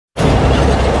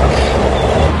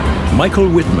Michael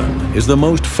Wittman is the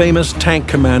most famous tank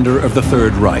commander of the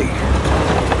Third Reich.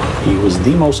 He was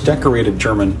the most decorated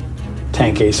German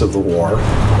tank ace of the war.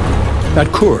 At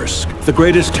Kursk, the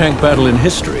greatest tank battle in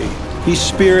history, he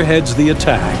spearheads the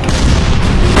attack.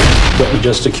 Wittman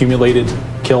just accumulated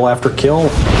kill after kill.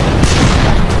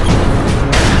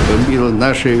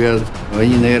 Наши,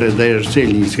 они, наверное, даже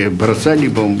цельничные, бросали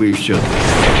бомбы и все.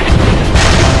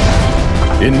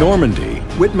 In Normandy,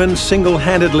 Wittman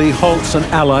single-handedly halts an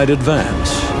Allied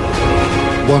advance.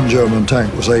 One German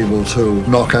tank was able to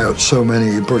knock out so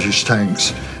many British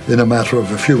tanks in a matter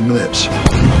of a few minutes.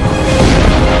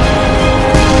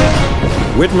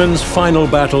 Wittman's final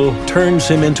battle turns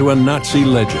him into a Nazi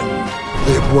legend.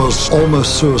 It was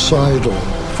almost suicidal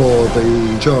for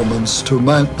the Germans to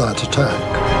mount that attack.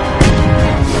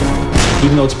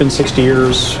 Even though it's been 60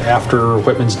 years after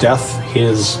Wittman's death,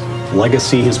 his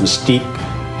legacy, his mystique,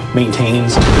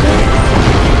 maintains today.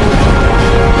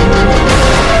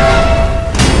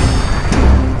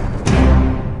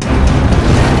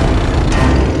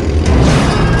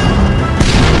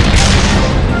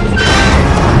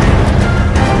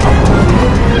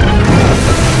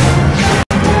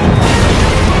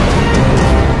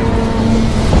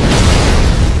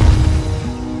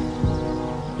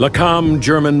 Le Cam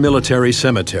German Military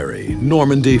Cemetery,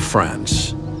 Normandy,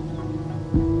 France.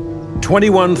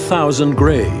 21,000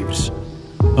 graves,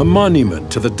 a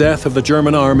monument to the death of the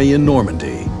German army in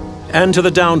Normandy and to the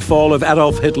downfall of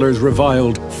Adolf Hitler's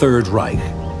reviled Third Reich.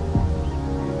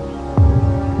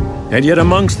 And yet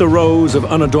amongst the rows of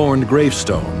unadorned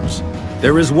gravestones,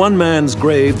 there is one man's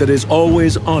grave that is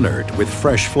always honored with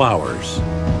fresh flowers.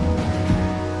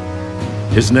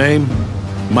 His name,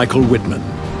 Michael Wittman.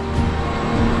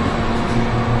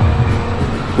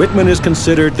 Wittman is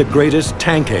considered the greatest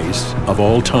tank ace of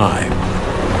all time.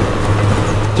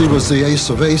 He was the ace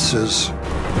of aces.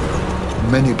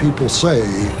 Many people say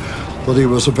that he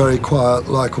was a very quiet,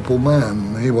 likable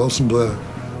man. He wasn't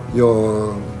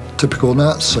your typical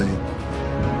Nazi.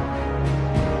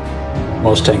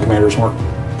 Most tank commanders weren't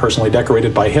personally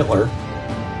decorated by Hitler,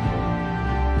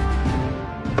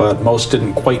 but most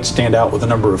didn't quite stand out with the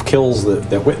number of kills that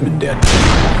Wittman did.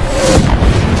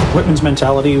 Wittman's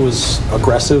mentality was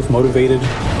aggressive, motivated,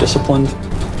 disciplined,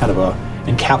 kind of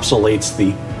encapsulates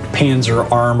the Panzer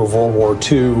arm of World War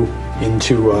II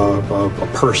into a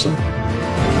person.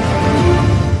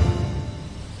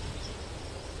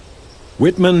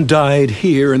 Wittman died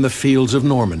here in the fields of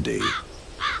Normandy.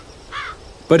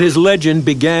 But his legend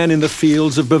began in the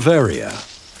fields of Bavaria.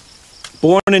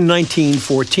 Born in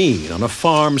 1914 on a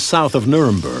farm south of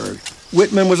Nuremberg,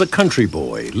 Wittman was a country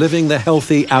boy living the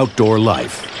healthy outdoor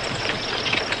life.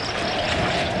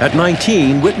 At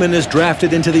 19, Wittman is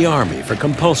drafted into the army for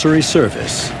compulsory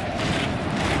service,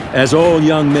 as all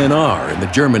young men are in the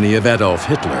Germany of Adolf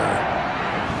Hitler.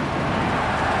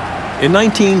 In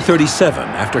 1937,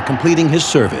 after completing his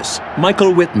service,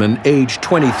 Michael Wittman, aged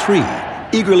 23,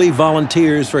 eagerly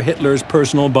volunteers for Hitler's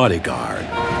personal bodyguard,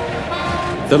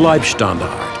 the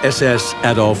Leibstandarte, SS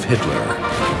Adolf Hitler.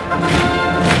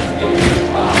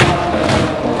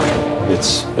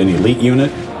 It's an elite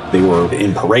unit. They were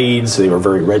in parades, they were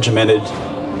very regimented.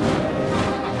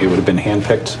 It would have been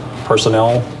hand-picked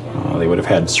personnel. They would have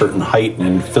had certain height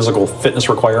and physical fitness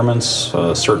requirements,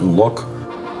 a certain look.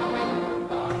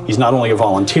 He's not only a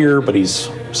volunteer, but he's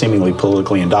seemingly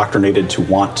politically indoctrinated to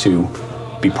want to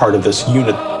be part of this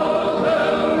unit.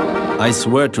 I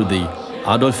swear to thee,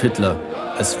 Adolf Hitler,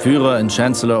 as Führer and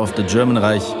Chancellor of the German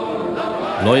Reich,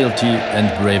 loyalty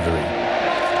and bravery.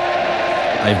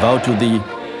 I vow to thee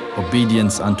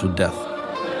obedience unto death.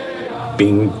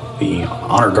 Being the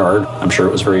honor guard, I'm sure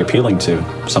it was very appealing to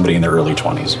somebody in their early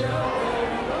 20s.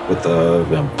 With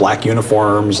the black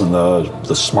uniforms and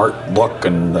the smart look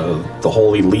and the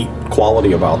whole elite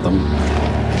quality about them.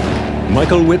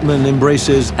 Michael Wittman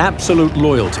embraces absolute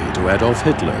loyalty to Adolf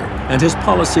Hitler and his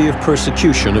policy of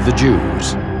persecution of the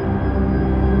Jews,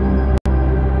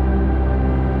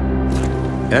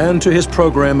 and to his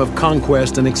program of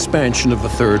conquest and expansion of the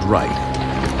Third Reich.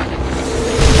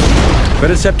 But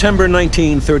in September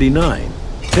 1939,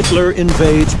 Hitler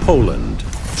invades Poland,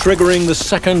 triggering the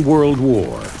Second World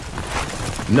War.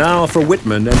 Now for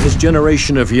Wittman and his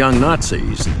generation of young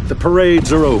Nazis, the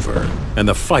parades are over and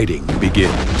the fighting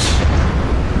begins.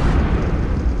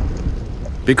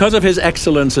 Because of his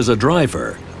excellence as a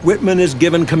driver, Wittman is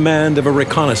given command of a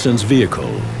reconnaissance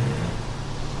vehicle.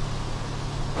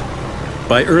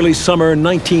 By early summer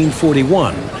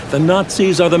 1941, the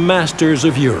Nazis are the masters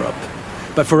of Europe.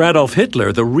 But for Adolf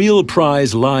Hitler, the real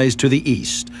prize lies to the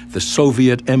east, the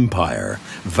Soviet Empire,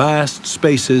 vast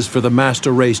spaces for the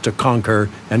master race to conquer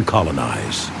and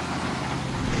colonize.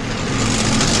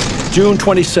 June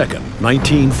 22nd,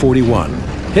 1941,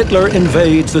 Hitler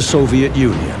invades the Soviet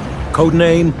Union.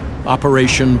 Codename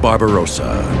Operation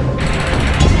Barbarossa.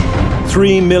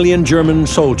 3 million German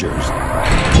soldiers,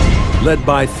 led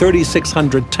by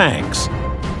 3,600 tanks,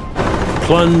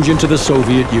 plunge into the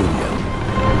Soviet Union.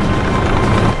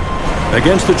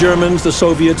 Against the Germans, the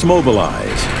Soviets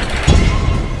mobilize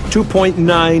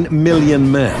 2.9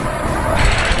 million men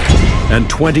and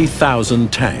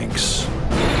 20,000 tanks.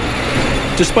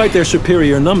 Despite their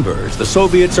superior numbers, the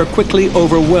Soviets are quickly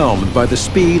overwhelmed by the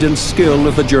speed and skill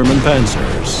of the German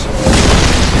panzers.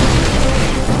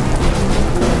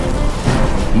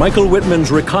 Michael Wittman's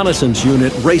reconnaissance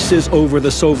unit races over the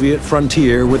Soviet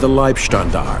frontier with the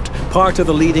Leibstandarte, part of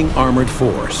the leading armored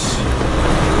force.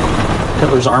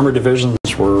 Hitler's armored divisions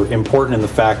were important in the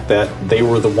fact that they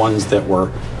were the ones that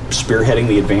were spearheading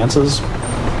the advances.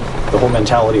 The whole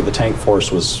mentality of the tank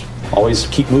force was always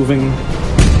keep moving.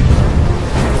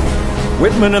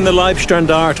 Wittman and the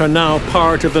Leibstandarte are now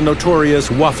part of the notorious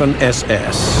Waffen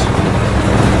SS.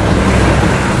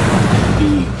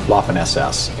 The Waffen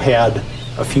SS had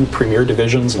a few premier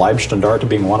divisions, Leibstandarte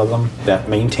being one of them, that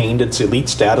maintained its elite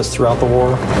status throughout the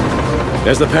war.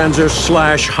 As the panzers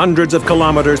slash hundreds of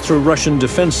kilometers through Russian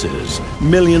defenses,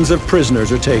 millions of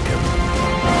prisoners are taken.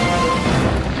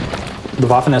 The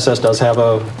Waffen SS does have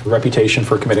a reputation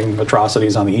for committing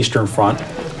atrocities on the Eastern Front.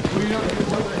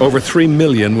 Over 3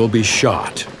 million will be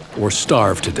shot or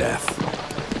starve to death.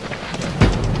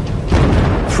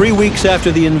 3 weeks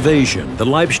after the invasion, the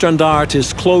Leibstandarte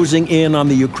is closing in on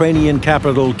the Ukrainian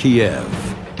capital, Kiev.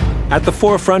 At the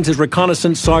forefront is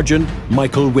reconnaissance sergeant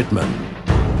Michael Wittman.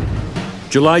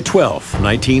 July 12,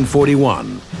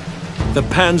 1941. The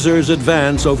panzers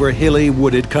advance over hilly,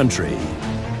 wooded country.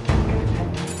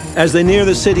 As they near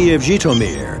the city of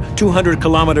Zhytomyr, 200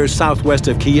 kilometers southwest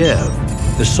of Kiev,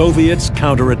 the Soviets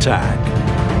counterattack.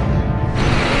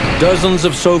 Dozens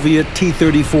of Soviet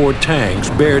T-34 tanks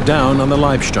bear down on the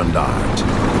Leibstandarte.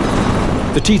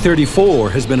 The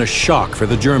T-34 has been a shock for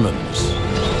the Germans.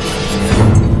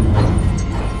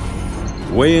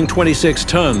 Weighing 26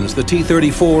 tons, the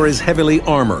T-34 is heavily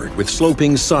armored with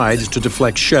sloping sides to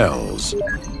deflect shells.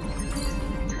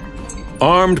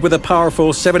 Armed with a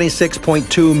powerful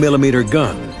 76.2 millimeter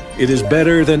gun, it is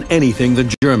better than anything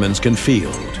the Germans can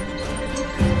field.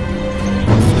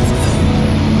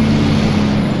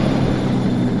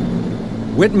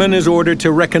 Wittman is ordered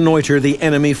to reconnoiter the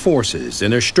enemy forces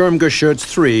in a Sturmgeschütz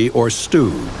 3 or Stug.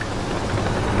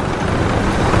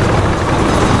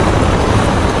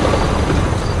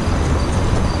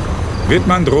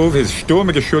 Wittman drove his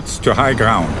Sturmgeschütz to high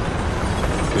ground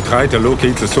to try to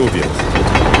locate the Soviets.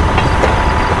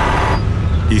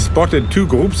 He spotted 2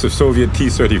 groups of Soviet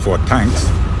T-34 tanks,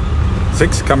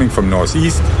 6 coming from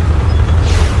northeast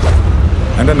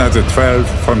and another 12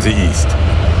 from the east.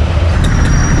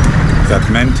 That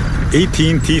meant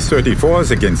 18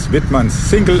 T-34s against Wittman's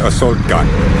single assault gun.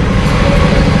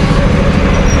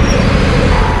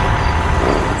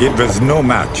 It was no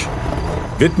match.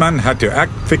 Wittman had to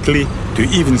act quickly to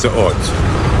even the odds.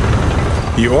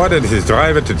 He ordered his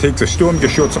driver to take the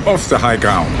Sturmgeschütz off the high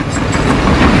ground.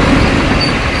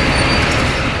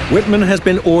 Wittman has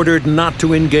been ordered not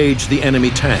to engage the enemy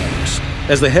tanks,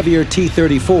 as the heavier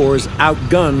T-34s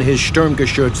outgun his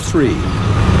Sturmgeschütz 3.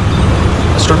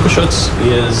 Sturmgeschütz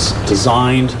is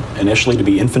designed initially to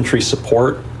be infantry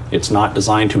support. It's not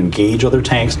designed to engage other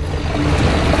tanks.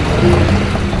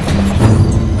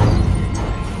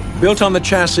 Built on the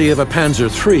chassis of a Panzer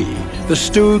III, the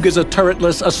Stug is a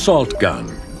turretless assault gun,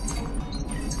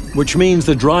 which means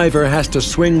the driver has to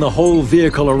swing the whole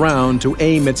vehicle around to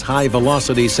aim its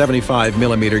high-velocity 75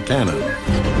 millimeter cannon.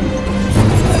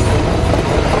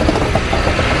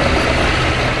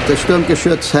 The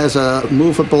Sturmgeschütz has a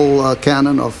movable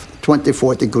cannon of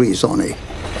 24 degrees only.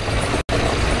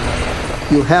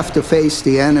 You have to face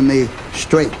the enemy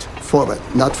straight forward,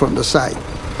 not from the side.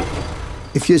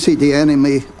 If you see the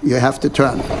enemy, you have to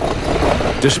turn.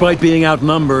 Despite being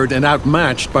outnumbered and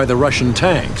outmatched by the Russian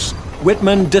tanks,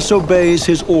 Wittman disobeys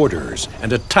his orders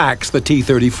and attacks the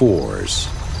T-34s.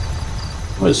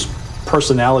 His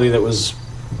personality that was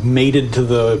mated to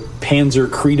the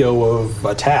Panzer credo of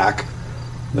attack,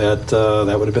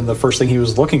 that would have been the first thing he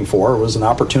was looking for, was an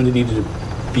opportunity to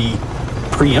be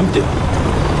preempted.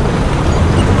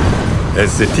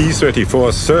 As the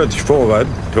T-34 surged forward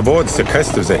towards the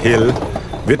crest of the hill,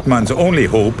 Wittman's only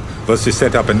hope was to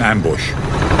set up an ambush.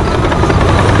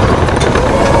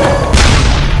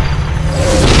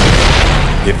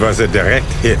 It was a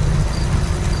direct hit.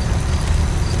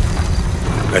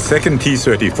 A second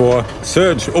T-34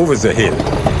 surged over the hill.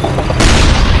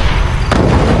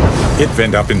 It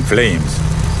went up in flames.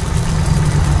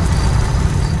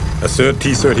 A third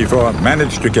T-34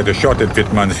 managed to get a shot at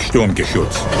Wittman's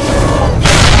Sturmgeschütz.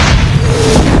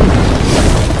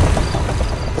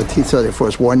 The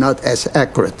T-34s were not as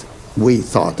accurate, we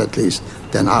thought at least,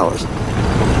 than ours.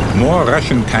 More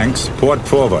Russian tanks poured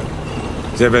forward.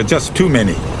 There were just too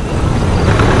many.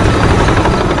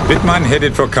 Wittman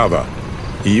headed for cover.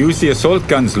 He used the assault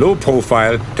gun's low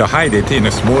profile to hide it in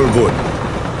a small wood.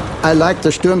 I liked the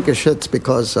Sturmgeschütz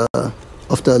because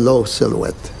of the low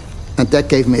silhouette. And that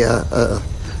gave me a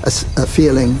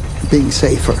feeling being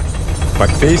safer.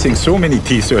 But facing so many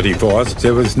T-34s,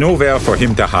 there was nowhere for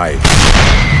him to hide.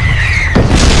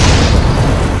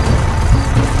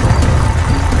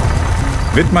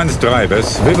 Wittman's driver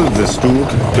swiveled the Stug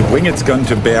to bring its gun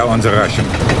to bear on the Russian.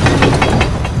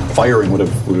 Firing would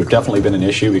have definitely been an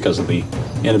issue because of the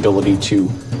inability to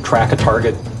track a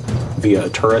target via a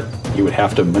turret. You would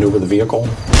have to maneuver the vehicle.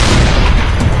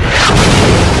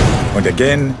 And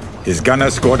again, his gunner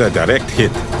scored a direct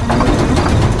hit.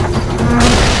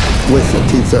 With the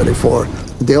T-34.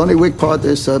 The only weak part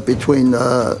is between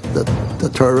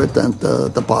the turret and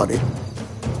the body,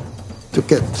 to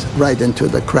get right into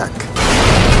the crack.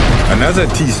 Another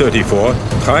T-34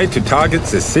 tried to target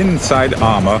the thin side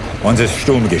armor on the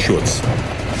Sturmgeschütz.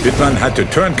 Wittman had to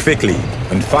turn quickly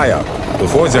and fire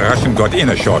before the Russian got in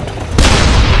a shot.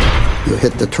 You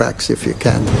hit the tracks if you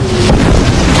can.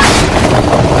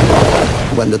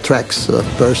 When the tracks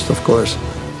burst, of course,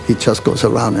 he just goes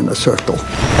around in a circle.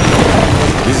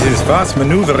 With his fast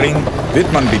maneuvering,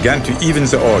 Wittman began to even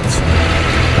the odds.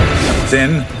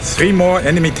 Then, 3 more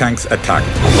enemy tanks attacked.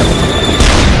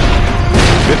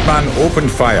 Wittman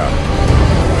opened fire.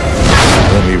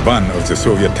 Only one of the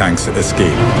Soviet tanks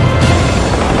escaped.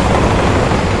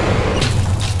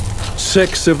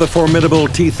 6 of the formidable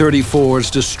T-34s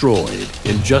destroyed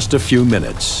in just a few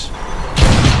minutes.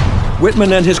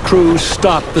 Wittman and his crew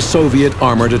stopped the Soviet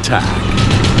armored attack.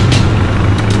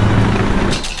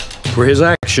 For his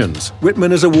actions,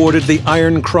 Wittman is awarded the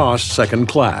Iron Cross Second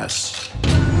Class.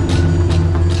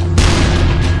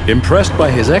 Impressed by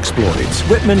his exploits,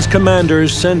 Wittman's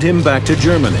commanders send him back to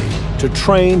Germany to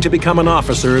train to become an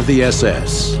officer of the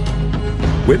SS.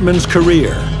 Wittman's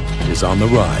career is on the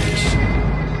rise.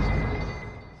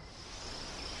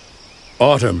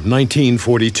 Autumn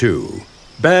 1942,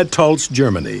 Bad Tölz,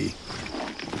 Germany.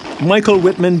 Michael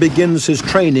Wittman begins his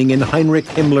training in Heinrich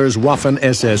Himmler's Waffen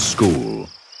SS school.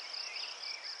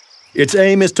 Its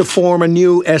aim is to form a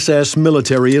new SS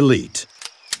military elite,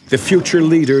 the future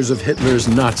leaders of Hitler's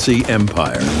Nazi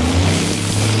empire.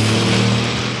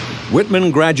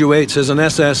 Wittman graduates as an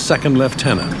SS second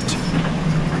lieutenant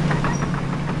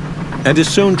and is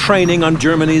soon training on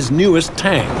Germany's newest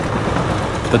tank,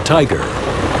 the Tiger.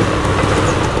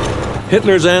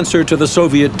 Hitler's answer to the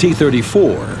Soviet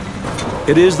T-34,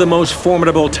 it is the most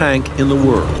formidable tank in the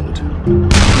world.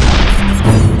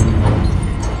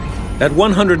 At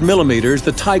 100 millimeters,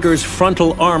 the Tiger's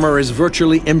frontal armor is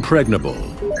virtually impregnable.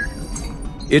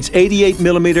 Its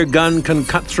 88-millimeter gun can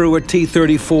cut through a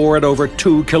T-34 at over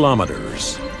 2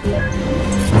 kilometers.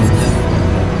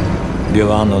 Wir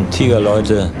waren nun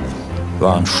Tigerleute,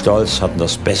 waren stolz, hatten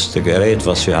das beste Gerät,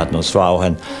 was wir hatten. Es war auch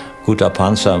ein guter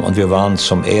Panzer und wir waren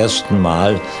zum ersten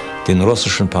Mal den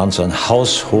russischen Panzern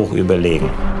haushoch überlegen.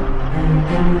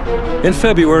 In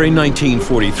February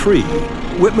 1943,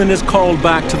 Wittman is called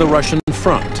back to the Russian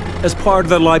front as part of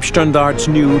the Leibstandart's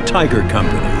new Tiger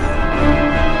Company.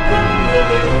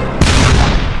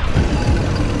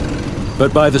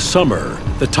 But by the summer,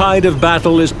 the tide of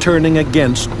battle is turning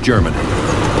against Germany.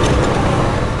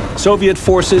 Soviet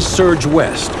forces surge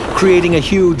west, creating a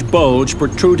huge bulge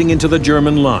protruding into the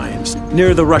German lines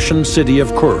near the Russian city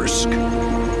of Kursk.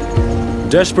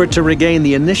 Desperate to regain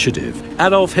the initiative,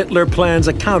 Adolf Hitler plans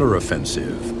a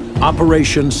counteroffensive,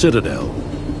 Operation Citadel.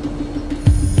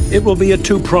 It will be a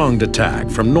two-pronged attack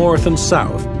from north and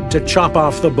south to chop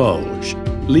off the bulge,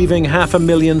 leaving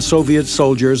 500,000 Soviet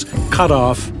soldiers cut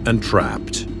off and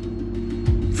trapped.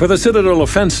 For the Citadel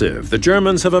offensive, the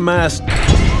Germans have amassed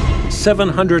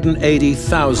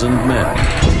 780,000 men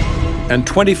and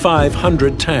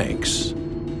 2,500 tanks.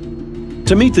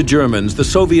 To meet the Germans, the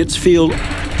Soviets field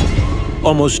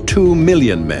almost 2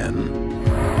 million men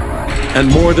and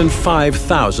more than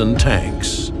 5,000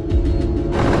 tanks.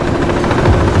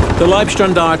 The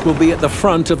Leibstandart will be at the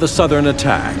front of the southern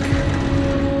attack.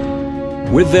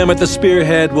 With them at the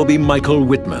spearhead will be Michael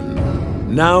Wittman,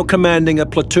 now commanding a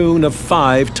platoon of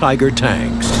 5 Tiger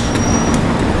tanks.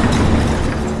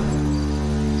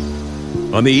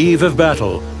 On the eve of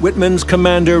battle, Wittman's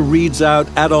commander reads out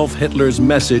Adolf Hitler's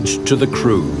message to the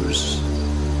crews.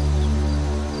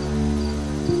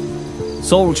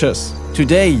 Soldiers,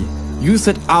 today you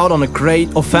set out on a great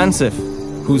offensive,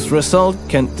 whose result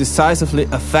can decisively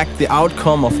affect the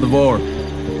outcome of the war.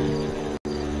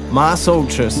 My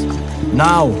soldiers,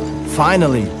 now,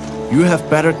 finally, you have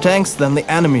better tanks than the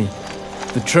enemy.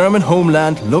 The German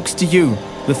homeland looks to you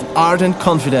with ardent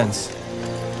confidence.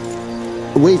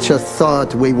 We just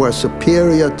thought we were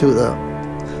superior to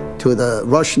the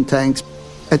Russian tanks.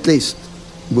 At least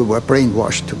we were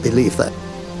brainwashed to believe that,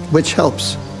 which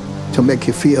helps to make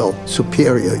you feel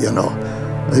superior, you know.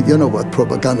 You know what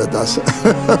propaganda does.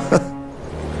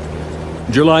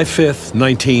 July 5th,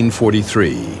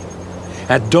 1943.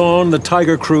 At dawn, the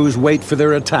Tiger crews wait for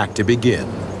their attack to begin.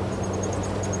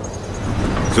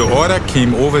 The order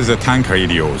came over the tank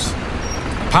radios.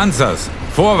 Panzers,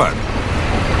 forward!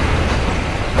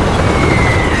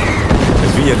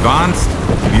 As we advanced,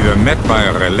 we were met by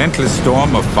a relentless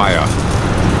storm of fire.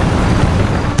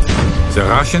 The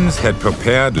Russians had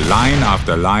prepared line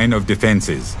after line of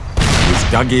defenses,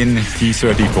 with dug-in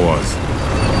T-34s.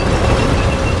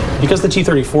 Because the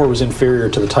T-34 was inferior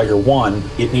to the Tiger I,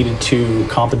 it needed to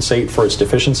compensate for its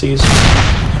deficiencies.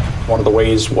 One of the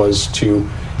ways was to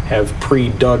have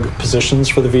pre-dug positions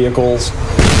for the vehicles.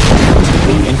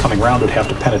 The incoming round would have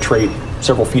to penetrate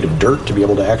several feet of dirt to be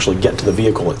able to actually get to the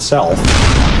vehicle itself.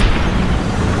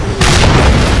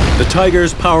 The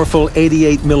Tiger's powerful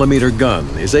 88mm gun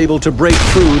is able to break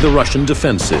through the Russian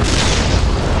defenses.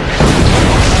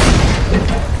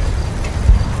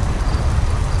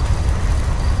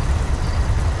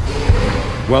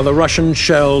 While the Russian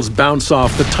shells bounce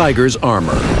off the Tiger's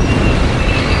armor.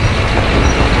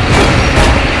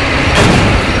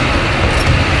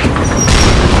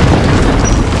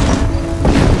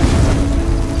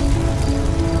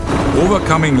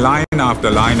 Overcoming line after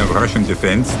line of Russian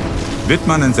defense,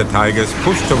 Wittman and the Tigers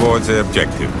pushed towards their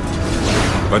objective.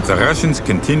 But the Russians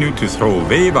continued to throw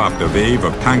wave after wave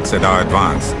of tanks at our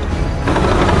advance.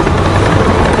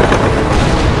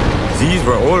 These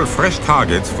were all fresh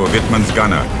targets for Wittman's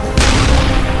gunner.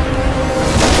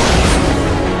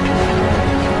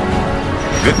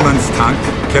 Wittman's tank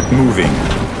kept moving,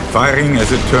 firing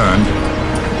as it turned,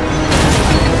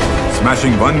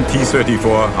 smashing one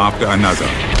T-34 after another.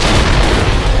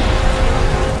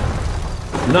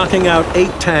 Knocking out 8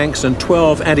 tanks and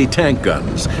 12 anti-tank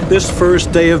guns, this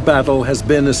first day of battle has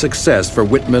been a success for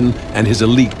Wittman and his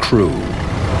elite crew.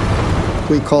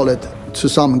 We call it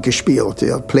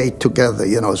zusammengespielt, played together,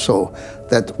 you know, so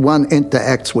that one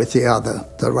interacts with the other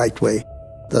the right way.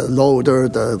 The loader,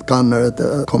 the gunner,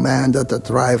 the commander, the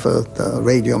driver, the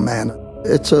radio man.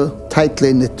 It's a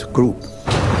tightly knit group.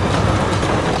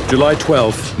 July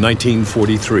 12th,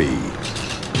 1943.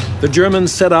 The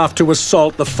Germans set off to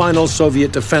assault the final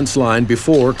Soviet defense line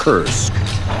before Kursk.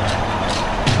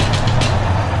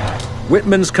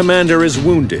 Wittman's commander is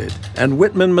wounded, and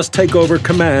Wittman must take over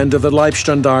command of the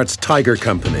Leibstandart's Tiger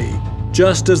Company,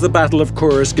 just as the Battle of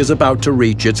Kursk is about to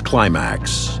reach its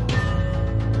climax.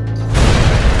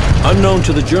 Unknown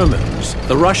to the Germans,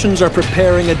 the Russians are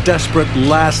preparing a desperate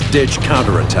last-ditch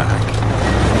counterattack.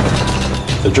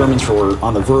 The Germans were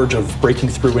on the verge of breaking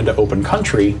through into open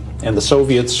country, and the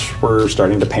Soviets were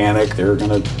starting to panic. They were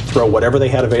going to throw whatever they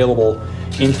had available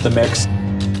into the mix.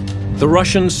 The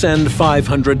Russians send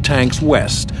 500 tanks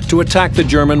west to attack the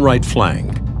German right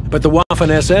flank, but the Waffen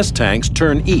SS tanks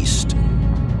turn east.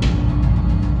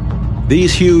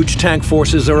 These huge tank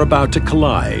forces are about to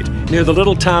collide near the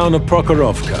little town of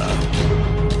Prokhorovka.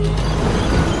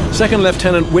 Second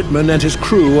Lieutenant Wittman and his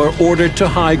crew are ordered to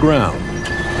high ground.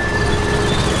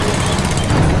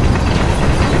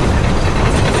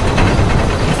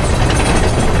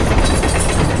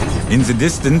 In the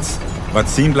distance, what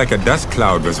seemed like a dust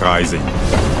cloud was rising.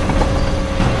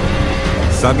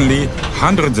 Suddenly,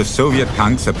 hundreds of Soviet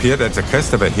tanks appeared at the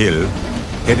crest of a hill,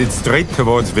 headed straight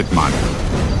towards Wittman.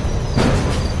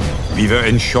 We were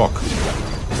in shock.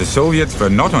 The Soviets were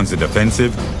not on the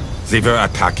defensive, they were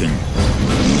attacking.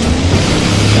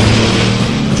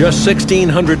 Just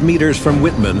 1,600 meters from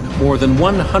Wittman, more than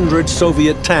 100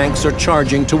 Soviet tanks are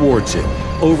charging towards him,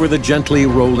 over the gently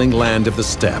rolling land of the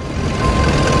steppe.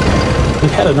 We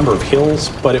had a number of hills,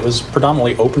 but it was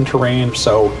predominantly open terrain,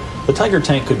 so the Tiger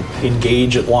tank could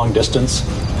engage at long distance.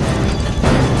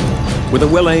 With a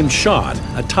well-aimed shot,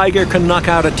 a Tiger can knock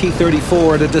out a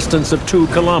T-34 at a distance of 2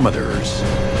 kilometers.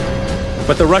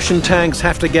 But the Russian tanks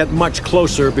have to get much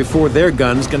closer before their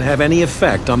guns can have any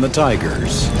effect on the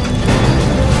Tigers.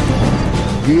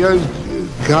 Wir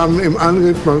kamen im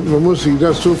Angriff, man muss sich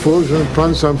das so vorstellen,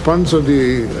 Panzer an Panzer,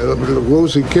 die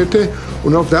große Kette,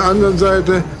 und auf der anderen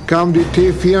Seite kam die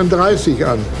T-34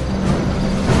 an.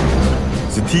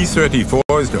 The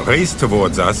T-34s raced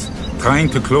towards us, trying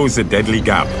to close the deadly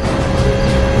gap.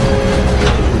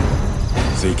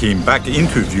 They came back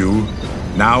into view,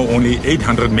 now only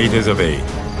 800 meters away.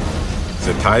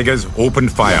 The Tigers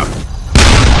opened fire.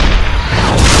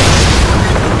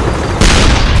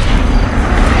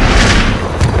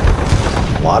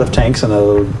 A lot of tanks in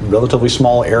a relatively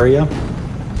small area.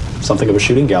 Something of a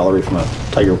shooting gallery from a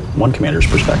Tiger I commander's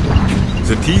perspective.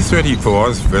 The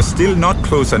T-34s were still not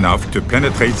close enough to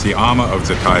penetrate the armor of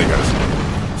the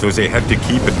Tigers, so they had to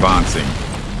keep advancing,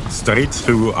 straight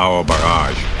through our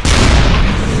barrage.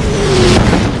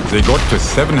 They got to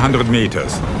 700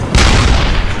 meters.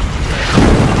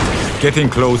 Getting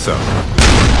closer.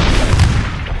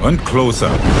 And closer.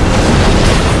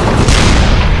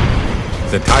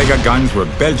 The Tiger guns were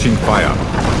belching fire,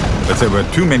 but there were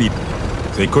too many.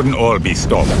 They couldn't all be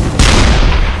stopped.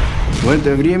 В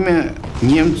это время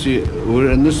немцы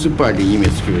уже наступали,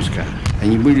 немецкие войска.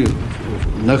 Они были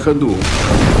на ходу.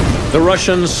 The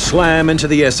Russians slam into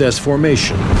the SS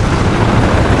formation.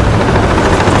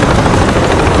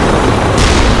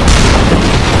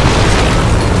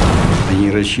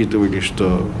 Они рассчитывали,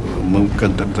 что мы в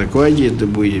контратакаде это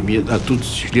будем, а тут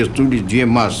хлестнули две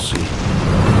массы.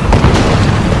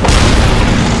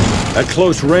 At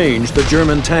close range, the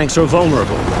German tanks are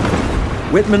vulnerable.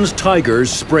 Wittman's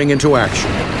Tigers spring into action.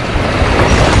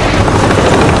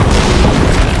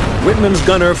 Wittman's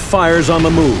gunner fires on the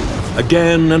move,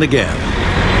 again and again.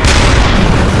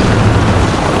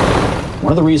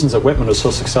 One of the reasons that Wittman was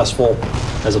so successful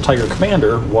as a Tiger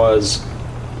commander was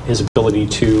his ability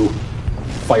to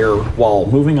fire while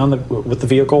moving with the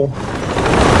vehicle.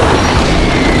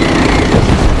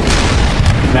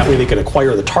 And that way they could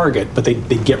acquire the target, but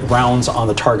they'd get rounds on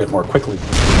the target more quickly.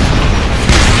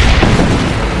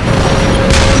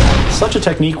 Such a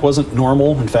technique wasn't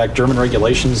normal. In fact, German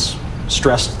regulations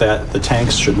stressed that the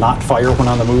tanks should not fire when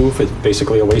on the move. It's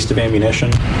basically a waste of ammunition.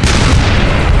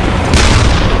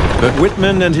 But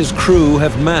Wittman and his crew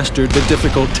have mastered the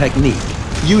difficult technique,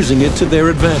 using it to their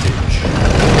advantage.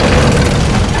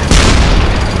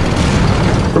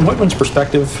 From Wittman's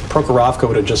perspective, Prokhorovka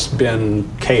would have just been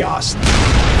chaos.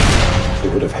 They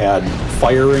would have had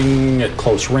firing at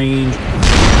close range.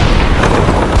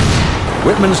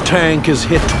 Wittman's tank is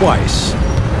hit twice,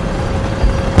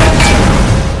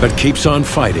 but keeps on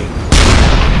fighting.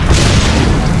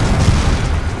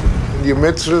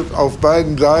 Gemetzelt auf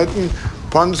beiden Seiten,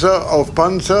 Panzer auf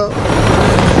Panzer.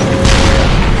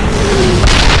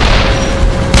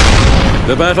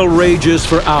 The battle rages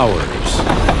for hours.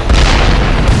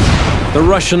 The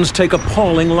Russians take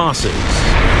appalling losses.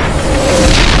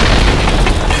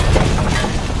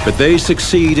 But they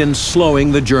succeed in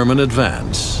slowing the German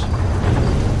advance.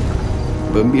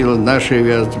 Бомбила наша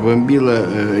авиация, бомбила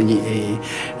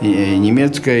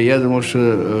немецкая. Я думал,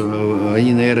 что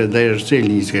они, наверное, даже цели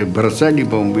не искали. Бросали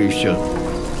бомбы и все.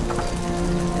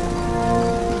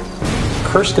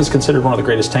 Kursk is considered one of the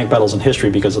greatest tank battles in history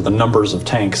because of the numbers of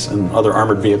tanks and other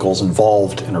armored vehicles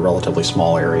involved in a relatively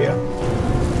small area.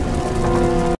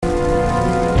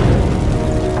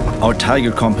 Our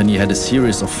Tiger Company had a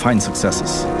series of fine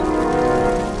successes.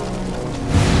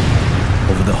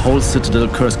 Over the whole Citadel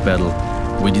Kursk battle,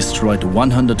 we destroyed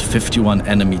 151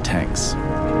 enemy tanks.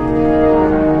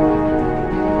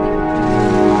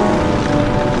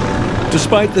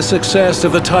 Despite the success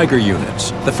of the Tiger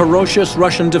units, the ferocious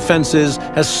Russian defenses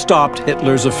has stopped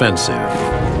Hitler's offensive.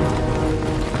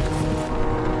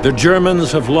 The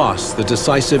Germans have lost the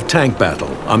decisive tank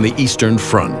battle on the Eastern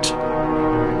Front.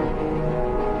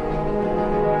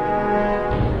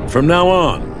 From now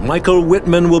on, Michael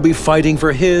Wittman will be fighting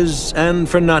for his and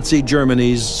for Nazi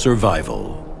Germany's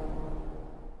survival.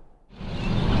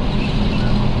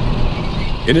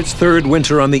 In its third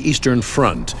winter on the Eastern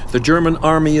Front, the German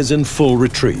army is in full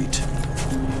retreat.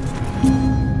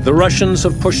 The Russians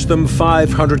have pushed them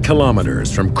 500 kilometers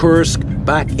from Kursk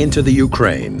back into the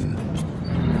Ukraine.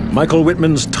 Michael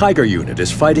Wittman's Tiger unit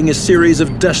is fighting a series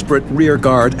of desperate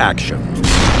rearguard actions.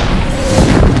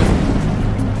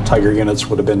 Tiger units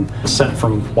would have been sent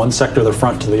from one sector of the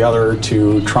front to the other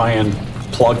to try and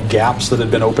plug gaps that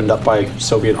had been opened up by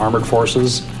Soviet armored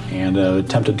forces and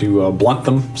attempted to blunt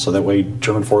them so that way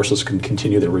German forces can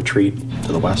continue their retreat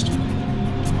to the west.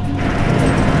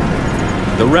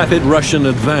 The rapid Russian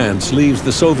advance leaves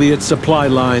the Soviet supply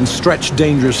lines stretched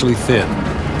dangerously thin,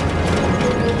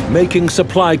 making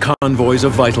supply convoys a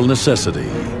vital necessity.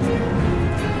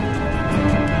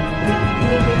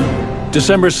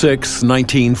 December 6,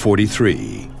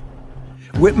 1943.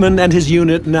 Wittman and his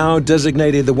unit, now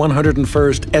designated the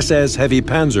 101st SS Heavy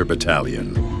Panzer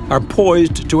Battalion, are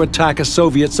poised to attack a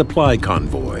Soviet supply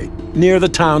convoy near the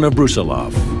town of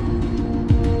Brusilov.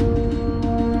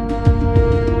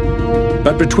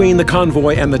 But between the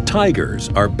convoy and the Tigers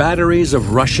are batteries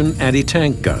of Russian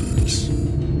anti-tank guns.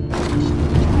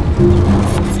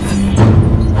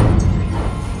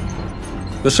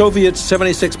 The Soviet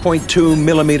 76.2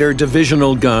 millimeter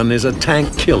divisional gun is a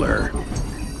tank killer.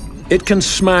 It can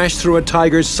smash through a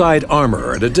Tiger's side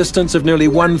armor at a distance of nearly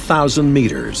 1,000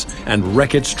 meters and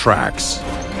wreck its tracks.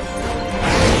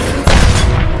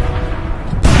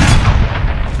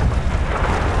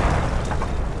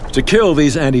 To kill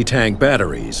these anti-tank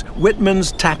batteries,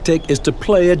 Wittman's tactic is to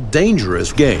play a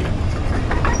dangerous game,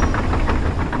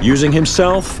 using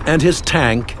himself and his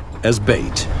tank as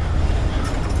bait.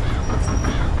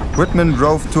 Wittman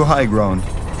drove to high ground.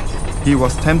 He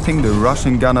was tempting the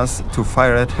Russian gunners to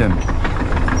fire at him.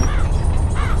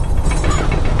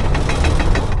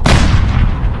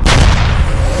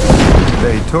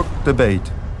 They took the bait,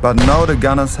 but now the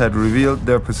gunners had revealed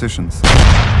their positions.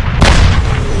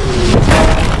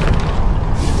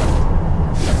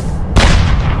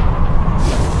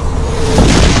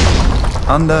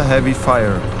 Under heavy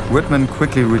fire, Wittman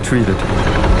quickly retreated.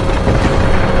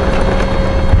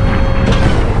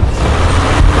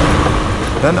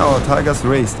 Then our Tigers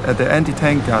raced at the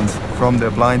anti-tank guns from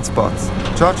their blind spots,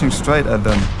 charging straight at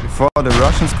them before the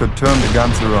Russians could turn the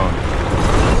guns around.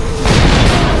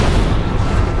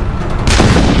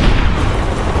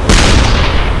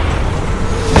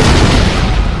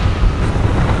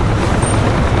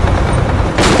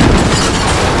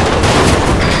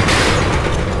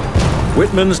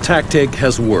 Wittman's tactic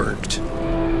has worked.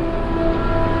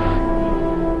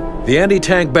 The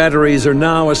anti-tank batteries are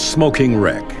now a smoking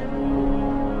wreck.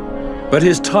 But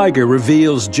his Tiger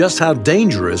reveals just how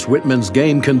dangerous Wittman's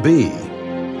game can be.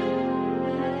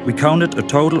 We counted a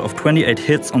total of 28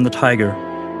 hits on the Tiger.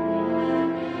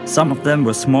 Some of them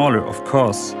were smaller, of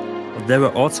course, but there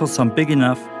were also some big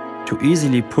enough to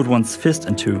easily put one's fist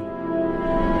into.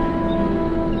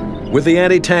 With the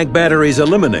anti-tank batteries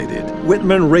eliminated,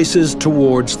 Wittman races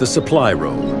towards the supply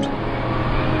road.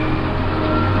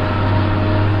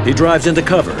 He drives into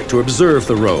cover to observe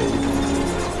the road,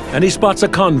 and he spots a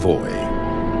convoy.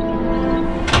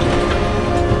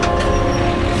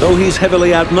 Though he's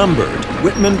heavily outnumbered,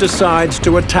 Wittman decides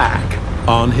to attack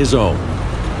on his own.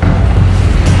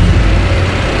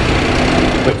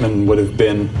 Wittman would have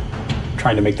been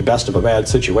trying to make the best of a bad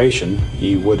situation.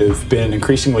 He would have been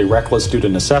increasingly reckless due to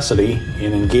necessity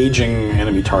in engaging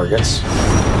enemy targets.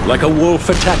 Like a wolf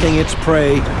attacking its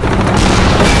prey,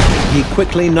 he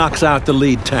quickly knocks out the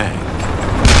lead tank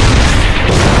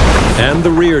and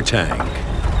the rear tank,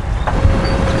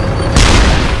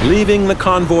 leaving the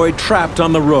convoy trapped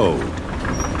on the road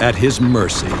at his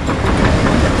mercy.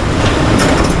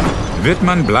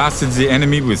 Wittman blasted the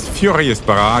enemy with furious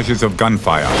barrages of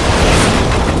gunfire.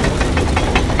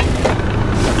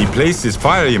 He placed his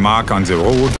fiery mark on the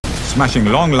road, smashing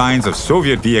long lines of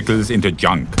Soviet vehicles into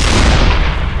junk.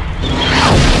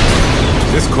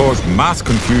 This caused mass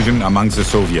confusion amongst the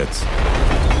Soviets.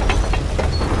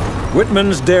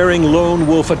 Wittman's daring lone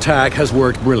wolf attack has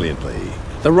worked brilliantly.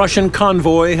 The Russian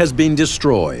convoy has been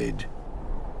destroyed.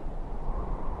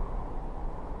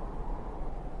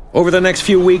 Over the next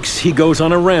few weeks, he goes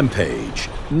on a rampage,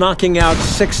 knocking out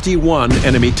 61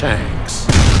 enemy tanks.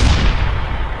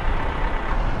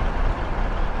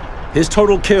 His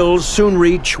total kills soon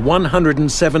reach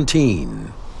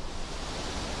 117.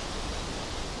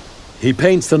 He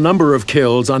paints the number of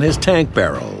kills on his tank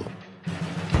barrel.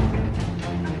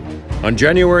 On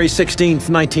January 16,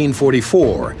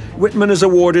 1944, Wittman is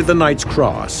awarded the Knight's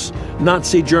Cross,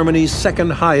 Nazi Germany's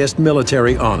second highest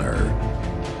military honor.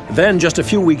 Then, just a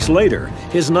few weeks later,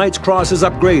 his Knight's Cross is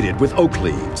upgraded with oak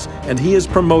leaves, and he is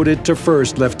promoted to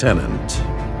first lieutenant.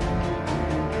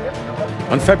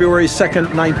 On February 2,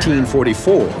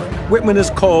 1944, Wittman is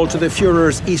called to the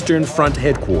Führer's Eastern Front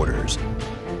headquarters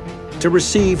to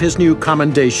receive his new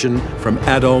commendation from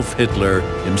Adolf Hitler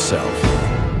himself.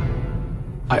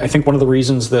 I think one of the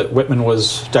reasons that Wittman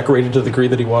was decorated to the degree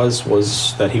that he was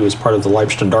that he was part of the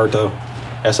Leibstandarte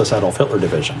SS Adolf Hitler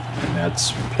division, and that's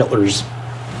Hitler's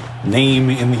name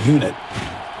in the unit.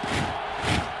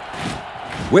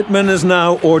 Wittman is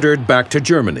now ordered back to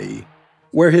Germany,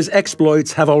 where his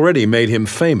exploits have already made him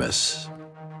famous.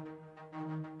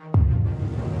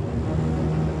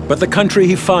 But the country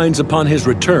he finds upon his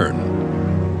return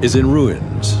is in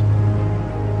ruins,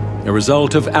 a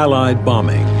result of Allied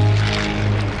bombing.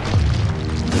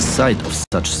 The sight of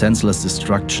such senseless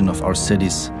destruction of our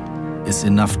cities is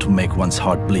enough to make one's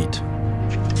heart bleed.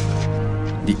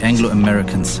 The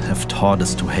Anglo-Americans have taught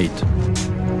us to hate.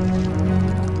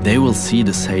 They will see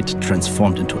this hate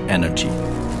transformed into energy.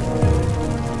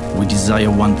 We desire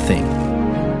one thing: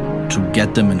 to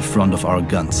get them in front of our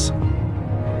guns.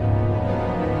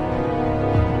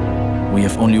 we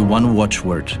have only one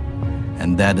watchword,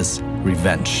 and that is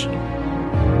revenge.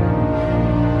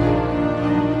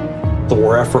 The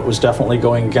war effort was definitely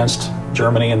going against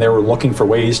Germany, and they were looking for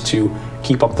ways to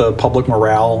keep up the public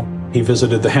morale. He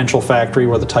visited the Henschel factory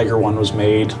where the Tiger One was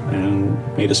made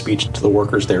and made a speech to the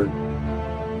workers there.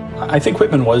 I think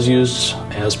Wittman was used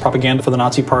as propaganda for the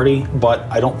Nazi Party, but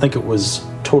I don't think it was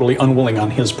totally unwilling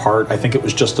on his part. I think it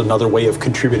was just another way of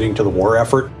contributing to the war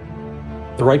effort.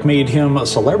 The Reich made him a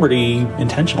celebrity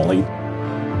intentionally.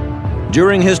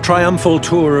 During his triumphal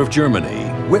tour of Germany,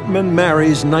 Wittman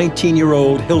marries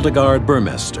 19-year-old Hildegard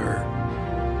Burmester.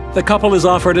 The couple is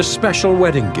offered a special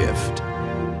wedding gift,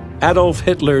 Adolf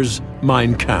Hitler's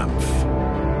Mein Kampf.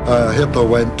 Hitler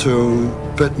went to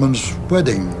Wittman's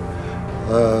wedding.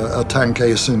 A tank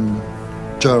ace in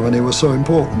Germany was so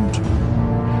important.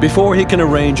 Before he can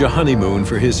arrange a honeymoon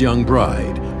for his young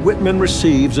bride, Wittman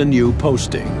receives a new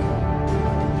posting.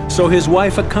 So his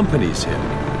wife accompanies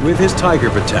him with his Tiger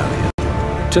Battalion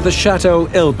to the Chateau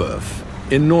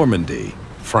Elbeuf in Normandy,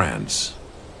 France.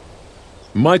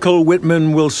 Michael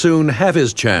Wittman will soon have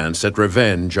his chance at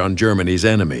revenge on Germany's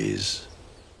enemies.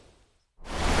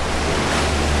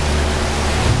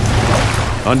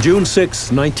 On June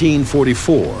 6,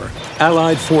 1944,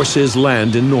 Allied forces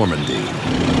land in Normandy.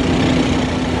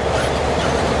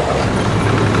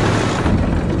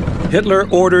 Hitler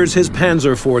orders his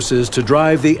panzer forces to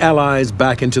drive the Allies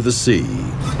back into the sea.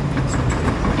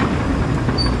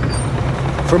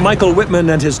 For Michael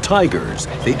Wittman and his Tigers,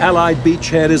 the Allied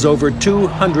beachhead is over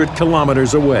 200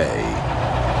 kilometers away.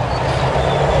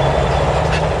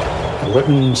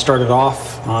 Wittman started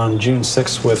off on June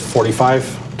 6 with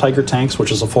 45 Tiger tanks,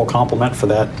 which is a full complement for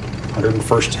that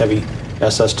 101st Heavy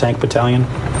SS Tank Battalion.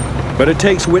 But it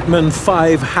takes Wittman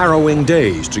 5 harrowing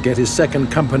days to get his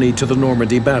second company to the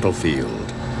Normandy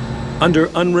battlefield, under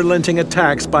unrelenting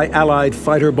attacks by Allied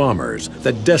fighter-bombers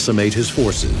that decimate his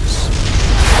forces.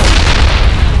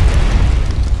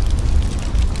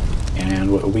 And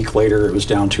a week later, it was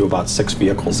down to about 6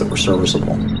 vehicles that were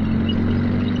serviceable.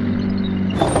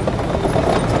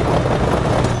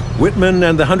 Wittman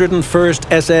and the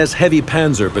 101st SS Heavy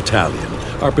Panzer Battalion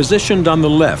are positioned on the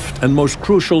left and most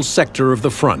crucial sector of the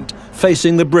front,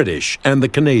 facing the British and the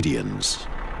Canadians.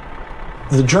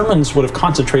 The Germans would have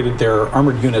concentrated their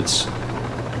armored units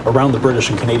around the British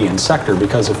and Canadian sector,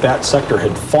 because if that sector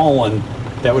had fallen,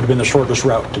 that would have been the shortest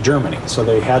route to Germany. So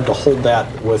they had to hold that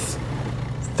with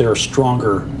their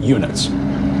stronger units.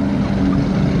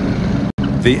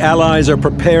 The Allies are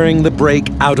preparing the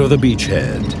break out of the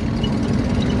beachhead.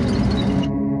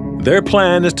 Their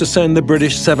plan is to send the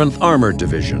British 7th Armored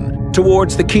Division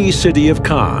towards the key city of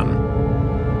Caen,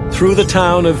 through the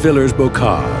town of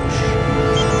Villers-Bocage.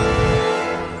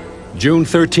 June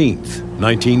 13th,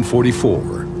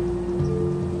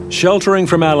 1944. Sheltering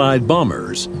from Allied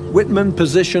bombers, Wittman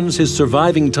positions his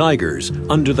surviving Tigers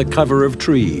under the cover of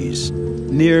trees,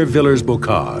 near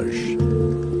Villers-Bocage.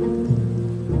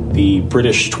 The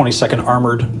British 22nd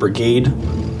Armored Brigade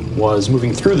was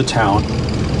moving through the town.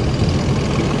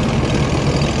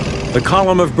 The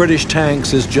column of British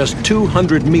tanks is just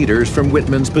 200 meters from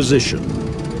Wittman's position.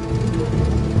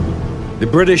 The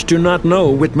British do not know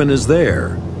Wittman is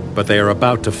there, but they are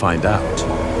about to find out.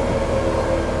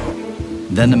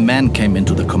 Then a man came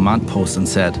into the command post and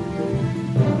said,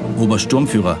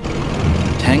 "Obersturmführer,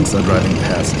 tanks are driving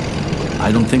past. I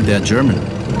don't think they're German."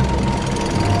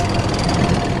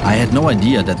 I had no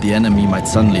idea that the enemy might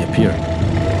suddenly appear.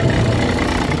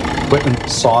 Wittman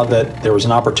saw that there was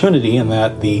an opportunity and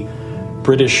that the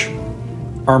British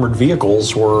armored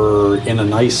vehicles were in a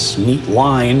nice, neat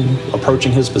line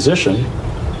approaching his position.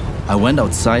 I went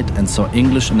outside and saw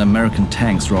English and American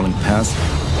tanks rolling past,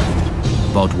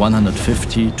 about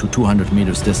 150 to 200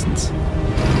 meters distance.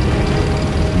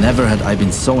 Never had I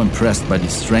been so impressed by the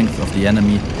strength of the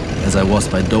enemy as I was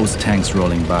by those tanks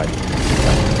rolling by.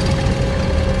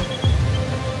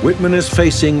 Wittman is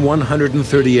facing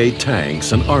 138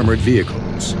 tanks and armored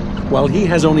vehicles, while he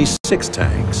has only 6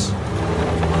 tanks.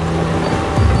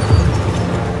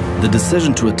 The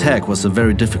decision to attack was a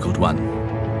very difficult one.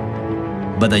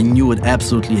 But I knew it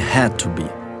absolutely had to be,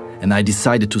 and I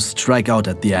decided to strike out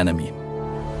at the enemy.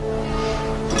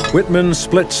 Wittman's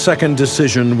split-second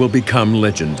decision will become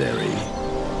legendary.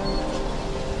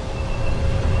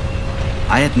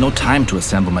 I had no time to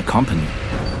assemble my company.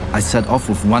 I set off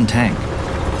with 1 tank.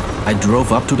 I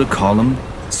drove up to the column,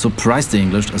 surprised the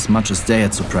English as much as they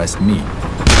had surprised me.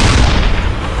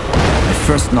 I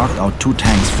first knocked out 2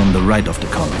 tanks from the right of the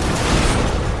column,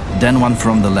 then 1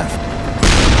 from the left.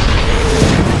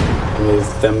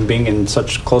 With them being in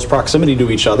such close proximity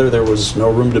to each other, there was no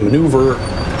room to maneuver.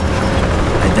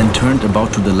 I then turned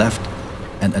about to the left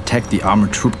and attacked the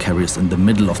armored troop carriers in the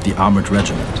middle of the armored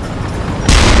regiment.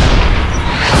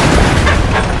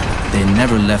 They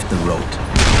never left the road.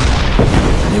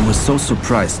 They were so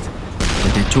surprised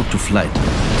that they took to flight,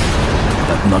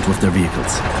 but not with their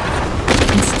vehicles.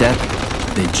 Instead,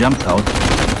 they jumped out,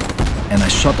 and I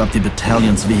shot up the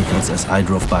battalion's vehicles as I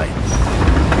drove by.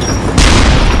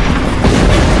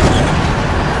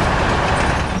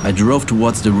 I drove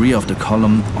towards the rear of the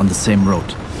column on the same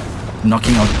road,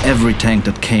 knocking out every tank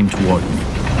that came toward me.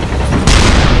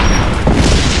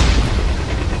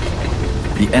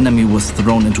 The enemy was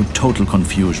thrown into total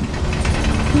confusion.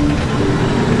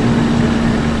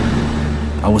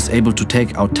 I was able to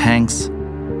take out tanks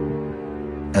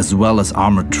as well as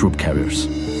armored troop carriers.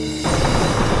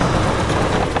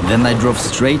 Then I drove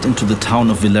straight into the town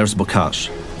of Villers-Bocage.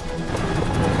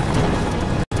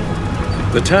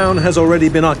 The town has already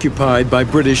been occupied by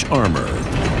British armor.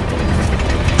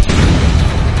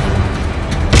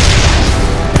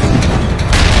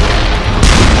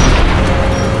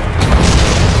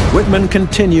 Wittman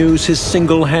continues his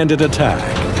single-handed attack,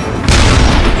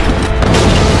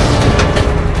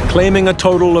 claiming a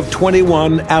total of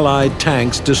 21 Allied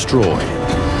tanks destroyed.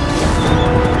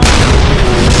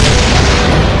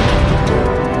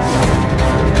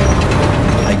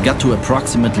 I got to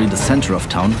approximately the center of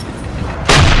town,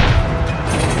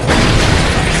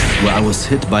 where I was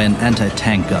hit by an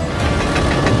anti-tank gun.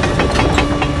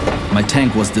 My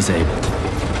tank was disabled.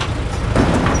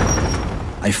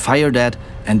 I fired at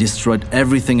and destroyed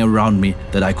everything around me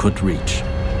that I could reach.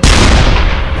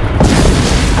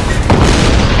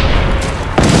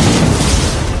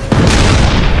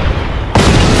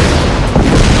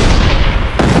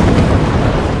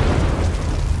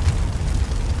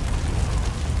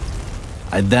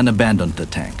 I then abandoned the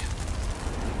tank.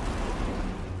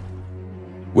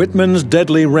 Wittman's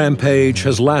deadly rampage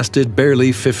has lasted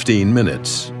barely 15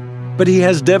 minutes, but he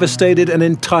has devastated an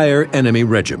entire enemy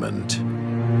regiment.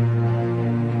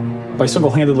 By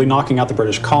single-handedly knocking out the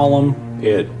British column,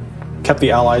 it kept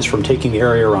the Allies from taking the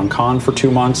area around Caen for 2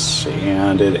 months,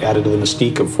 and it added to the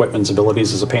mystique of Wittman's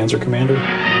abilities as a panzer commander.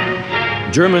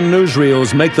 German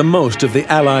newsreels make the most of the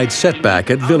Allied setback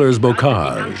at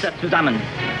Villers-Bocage.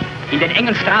 In den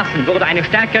engen Straßen wurde eine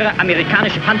stärkere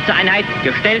amerikanische Panzereinheit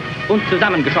gestellt und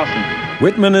zusammengeschossen.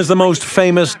 Wittman is the most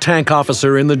famous tank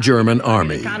officer in the German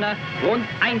army. Rund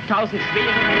 1000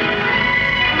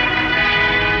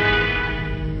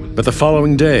 But the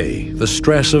following day, the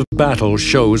stress of battle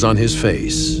shows on his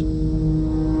face.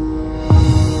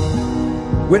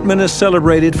 Wittman is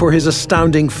celebrated for his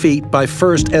astounding feat by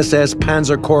 1st SS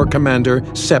Panzer Corps Commander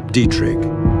Sepp Dietrich,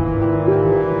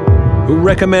 who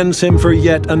recommends him for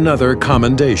yet another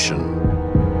commendation.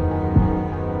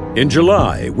 In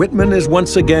July, Wittman is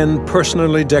once again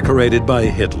personally decorated by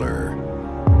Hitler,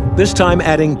 this time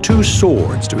adding 2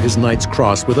 swords to his Knight's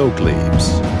Cross with oak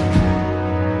leaves.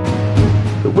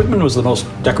 Wittman was the most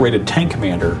decorated tank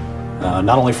commander,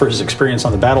 not only for his experience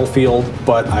on the battlefield,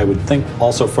 but I would think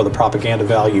also for the propaganda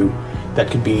value that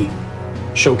could be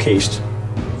showcased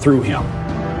through him.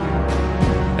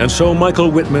 And so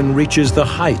Michael Wittman reaches the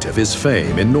height of his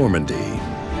fame in Normandy.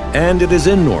 And it is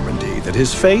in Normandy that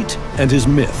his fate and his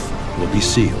myth will be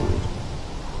sealed.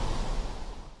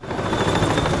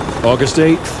 August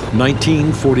 8th,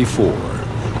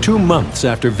 1944, 2 months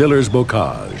after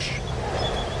Villers-Bocage.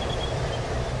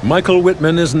 Michael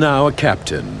Wittman is now a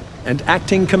captain and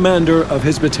acting commander of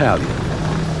his battalion.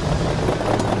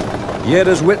 Yet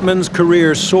as Wittman's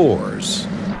career soars,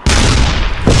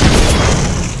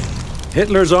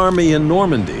 Hitler's army in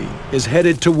Normandy is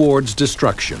headed towards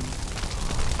destruction.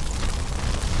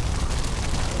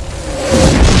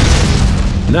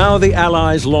 Now the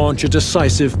Allies launch a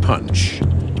decisive punch,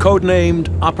 codenamed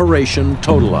Operation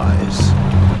Totalize.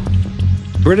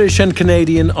 British and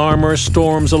Canadian armor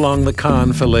storms along the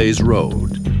Caen-Falaise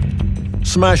road,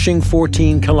 smashing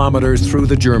 14 kilometers through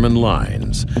the German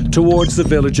lines towards the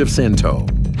village of Sinto.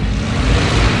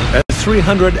 As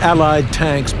 300 Allied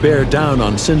tanks bear down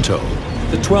on Sinto,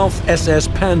 the 12th SS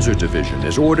Panzer Division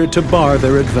is ordered to bar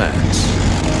their advance.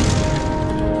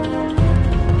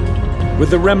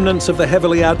 With the remnants of the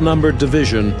heavily outnumbered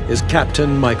division is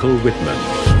Captain Michael Wittman,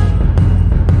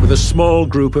 with a small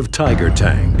group of Tiger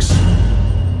tanks.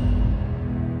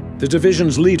 The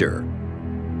division's leader,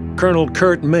 Colonel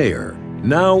Kurt Mayer,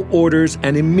 now orders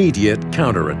an immediate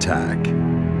counterattack.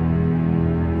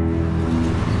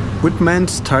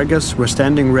 Wittman's Tigers were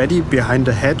standing ready behind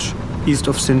a hedge east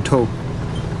of Sinto.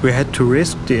 We had to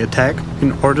risk the attack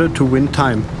in order to win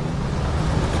time.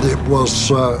 It was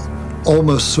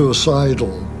almost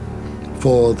suicidal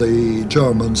for the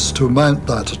Germans to mount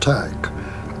that attack,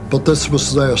 but this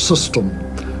was their system.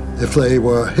 If they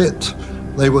were hit,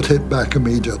 they would hit back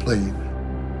immediately.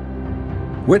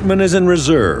 Wittman is in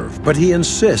reserve, but he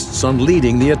insists on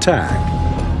leading the attack.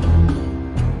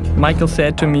 Michael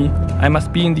said to me, I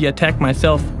must be in the attack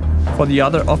myself, for the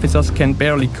other officers can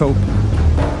barely cope.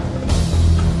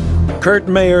 Kurt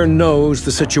Mayer knows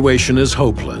the situation is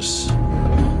hopeless.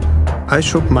 I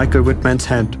shook Michael Wittman's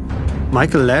hand.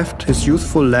 Michael laughed his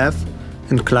youthful laugh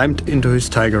and climbed into his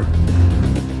Tiger.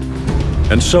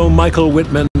 And so Michael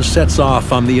Wittman sets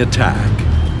off on the attack.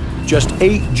 Just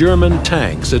 8 German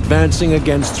tanks advancing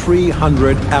against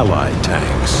 300 Allied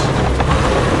tanks.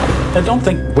 I don't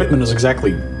think Wittman is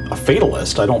exactly a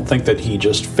fatalist. I don't think that he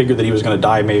just figured that he was going to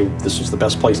die, maybe this was the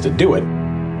best place to do it.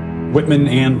 Wittman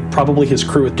and probably his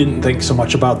crew didn't think so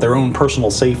much about their own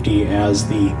personal safety as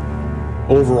the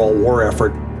overall war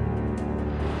effort.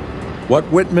 What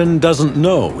Wittman doesn't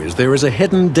know is there is a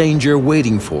hidden danger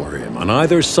waiting for him on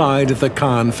either side of the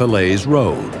Caen-Falaise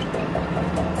road.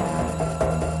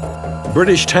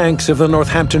 British tanks of the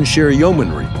Northamptonshire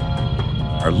Yeomanry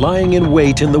are lying in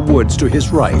wait in the woods to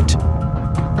his right.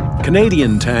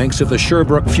 Canadian tanks of the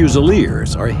Sherbrooke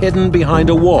Fusiliers are hidden behind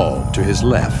a wall to his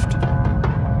left.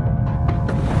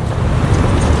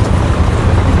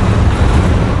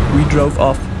 We drove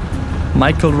off,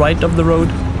 Michael right of the road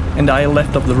and I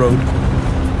left of the road.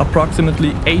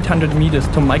 Approximately 800 meters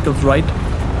to Michael's right,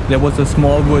 there was a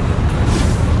small wood,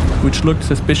 which looked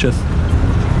suspicious.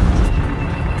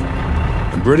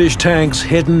 British tanks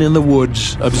hidden in the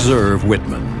woods observe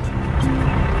Wittman.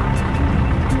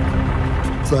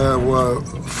 There were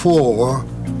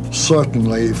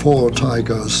certainly four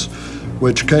Tigers,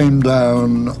 which came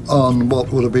down on what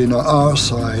would have been our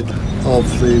side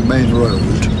of the main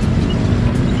road.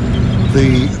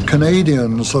 The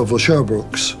Canadians of the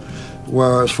Sherbrooks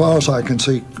were, as far as I can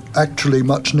see, actually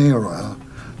much nearer,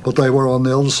 but they were on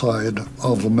the other side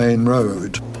of the main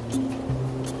road.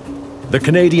 The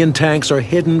Canadian tanks are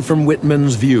hidden from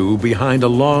Wittman's view behind a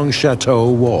long chateau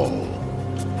wall.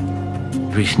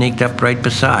 We sneaked up right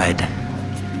beside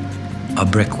a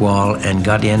brick wall and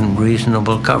got in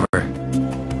reasonable cover.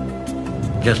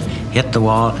 Just hit the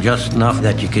wall just enough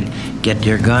that you could get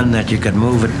your gun, that you could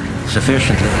move it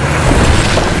sufficiently.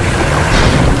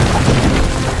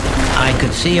 I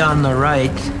could see on the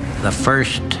right the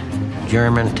first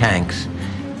German tanks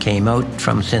came out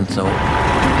from Sinzo.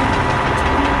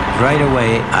 Right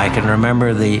away, I can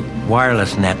remember the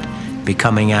wireless net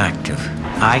becoming active.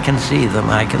 I can see them,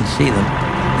 I can see them.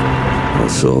 I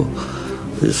saw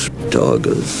these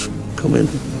Tigers come in,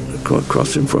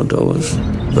 across in front of us,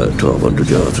 about 1,200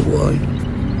 yards away.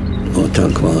 My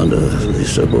tank commander, he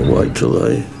said, well, wait till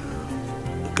they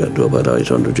get to about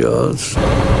 800 yards.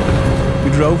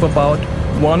 We drove about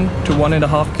 1 to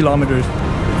 1.5 kilometers.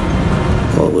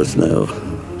 I was now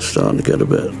starting to get a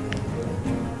bit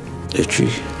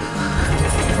itchy.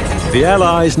 The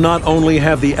Allies not only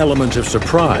have the element of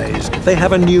surprise, they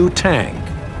have a new tank,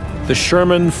 the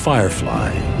Sherman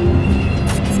Firefly.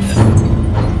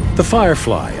 The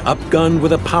Firefly, upgunned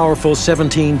with a powerful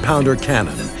 17-pounder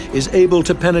cannon, is able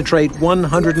to penetrate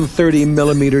 130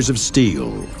 millimeters of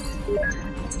steel.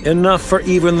 Enough for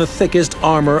even the thickest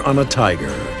armor on a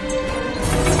Tiger.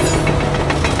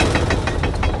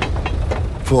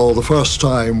 For the first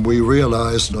time, we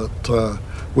realized that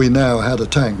we now had a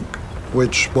tank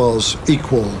which was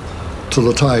equal to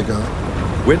the Tiger.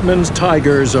 Wittman's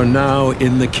Tigers are now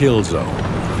in the kill zone.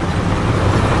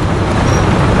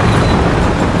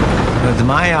 With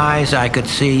my eyes, I could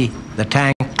see the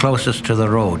tank closest to the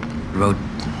road, about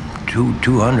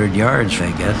 200 yards,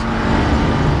 I guess.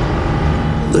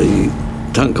 The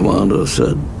tank commander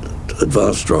said,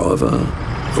 advance driver,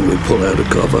 and we pull out of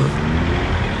cover.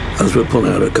 As we pull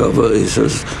out of cover, he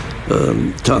says,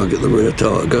 target the rear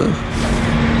Tiger.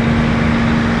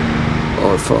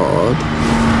 I fired.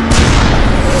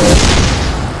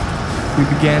 We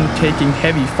began taking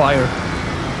heavy fire,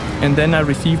 and then I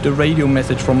received a radio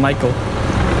message from Michael.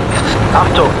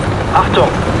 Achtung!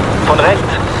 Achtung! Von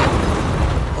rechts!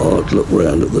 I'd look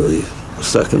round at the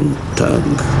second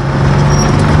tank.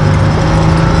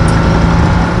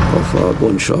 I fired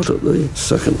one shot at the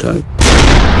second tank.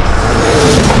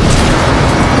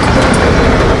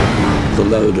 The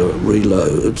loader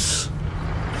reloads.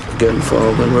 Again,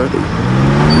 fired when ready.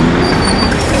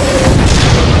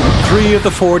 3 of the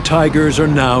 4 Tigers are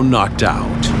now knocked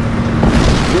out.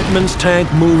 Wittman's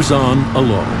tank moves on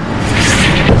alone.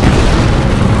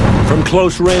 From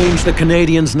close range, the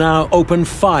Canadians now open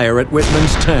fire at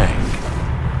Wittman's tank.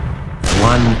 The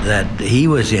one that he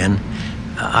was in,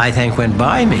 I think, went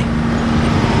by me.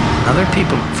 Other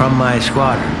people from my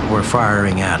squadron were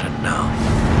firing at it now.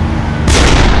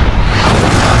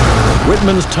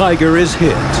 Wittman's Tiger is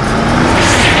hit.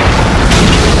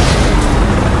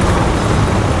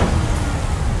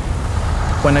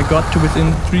 When I got to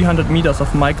within 300 meters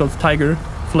of Michael's Tiger,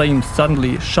 flames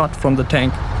suddenly shot from the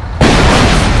tank.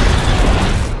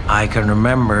 I can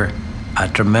remember a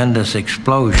tremendous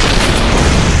explosion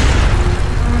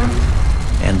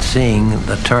and seeing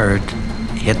the turret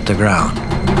hit the ground.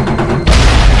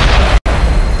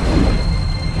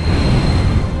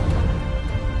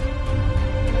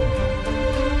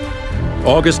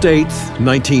 August 8th,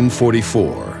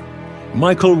 1944.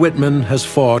 Michael Wittman has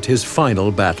fought his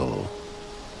final battle.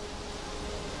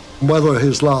 Whether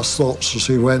his last thoughts as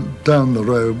he went down the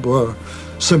road were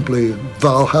simply,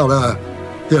 Valhalla,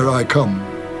 here I come,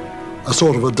 a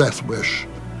sort of a death wish.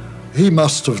 He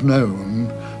must have known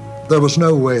there was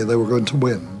no way they were going to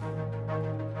win.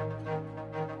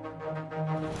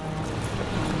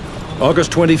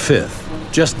 August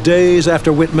 25th, just days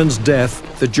after Wittman's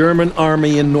death, the German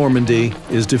army in Normandy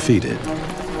is defeated.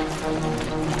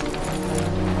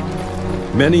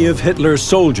 Many of Hitler's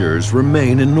soldiers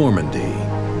remain in Normandy,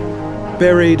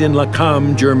 buried in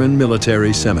Lacan German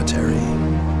Military Cemetery.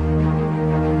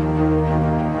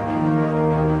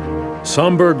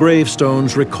 Somber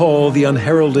gravestones recall the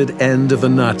unheralded end of the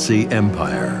Nazi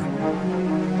Empire.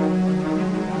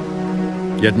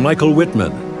 Yet Michael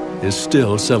Wittman is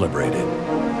still celebrated.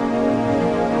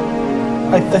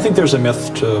 I think there's a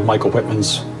myth to Michael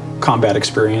Wittman's combat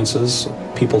experiences.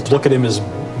 People look at him as,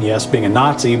 yes, being a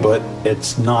Nazi, but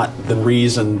it's not the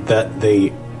reason that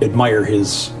they admire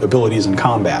his abilities in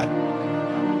combat.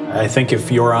 I think if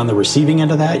you're on the receiving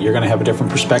end of that, you're going to have a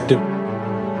different perspective.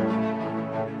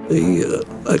 He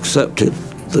accepted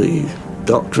the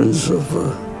doctrines of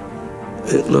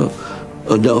Hitler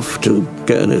enough to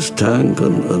get in his tank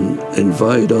and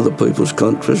invade other people's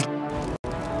countries,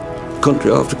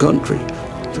 country after country,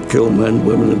 to kill men,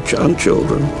 women and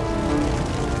children.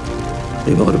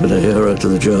 He might have been a hero to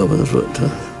the Germans, but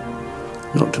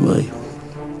not to me.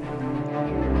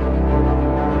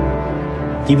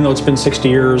 Even though it's been 60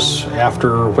 years after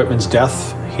Wittman's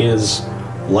death, his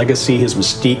legacy, his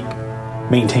mystique,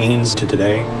 maintains to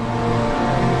today.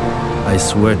 I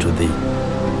swear to thee,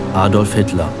 Adolf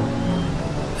Hitler,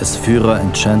 as Führer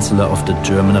and Chancellor of the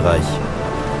German Reich,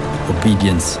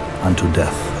 obedience unto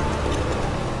death.